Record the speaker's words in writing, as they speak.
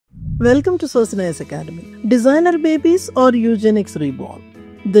Welcome to Sosin Academy. Designer babies or Eugenics Reborn?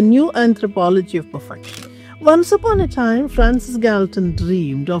 The new anthropology of perfection. Once upon a time, Francis Galton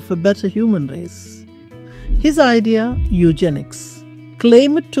dreamed of a better human race. His idea, eugenics,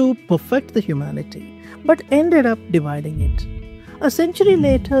 claimed to perfect the humanity, but ended up dividing it. A century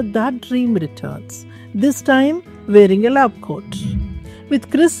later, that dream returns, this time wearing a lab coat.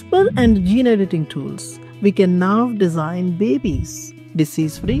 With CRISPR and gene editing tools, we can now design babies,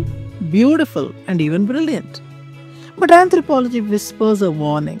 disease-free, beautiful, and even brilliant. But anthropology whispers a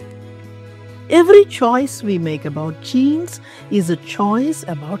warning. Every choice we make about genes is a choice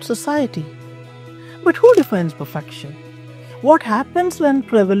about society. But who defines perfection? What happens when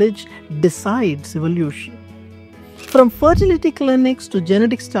privilege decides evolution? From fertility clinics to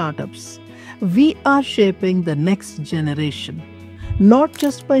genetic startups, we are shaping the next generation, not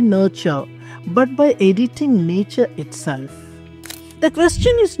just by nurture, but by editing nature itself. The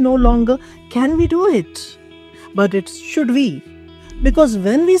question is no longer, can we do it? But it's, should we? Because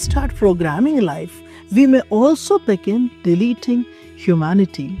when we start programming life, we may also begin deleting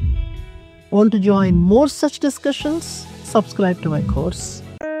humanity. Want to join more such discussions? Subscribe to my course.